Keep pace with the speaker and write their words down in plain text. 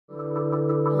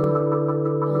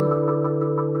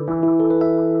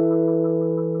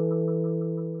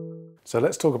So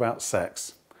let's talk about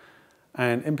sex,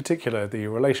 and in particular the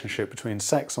relationship between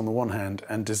sex on the one hand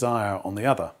and desire on the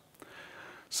other.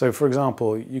 So for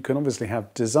example, you can obviously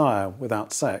have desire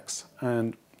without sex,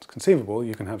 and it's conceivable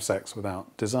you can have sex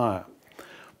without desire.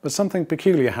 But something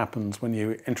peculiar happens when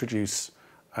you introduce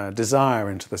desire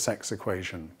into the sex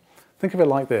equation. Think of it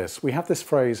like this. We have this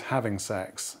phrase having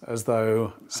sex as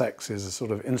though sex is a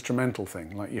sort of instrumental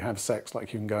thing, like you have sex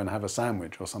like you can go and have a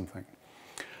sandwich or something.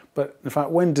 But in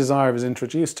fact, when desire is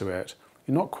introduced to it,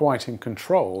 you're not quite in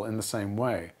control in the same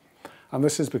way. And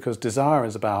this is because desire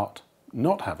is about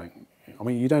not having. I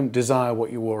mean, you don't desire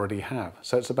what you already have.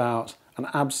 So it's about an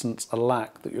absence, a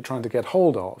lack that you're trying to get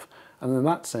hold of. And in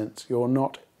that sense, you're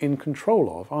not in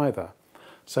control of either.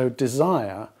 So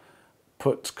desire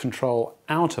puts control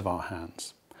out of our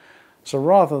hands. So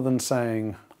rather than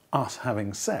saying us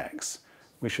having sex,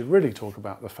 we should really talk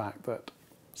about the fact that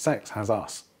sex has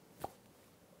us.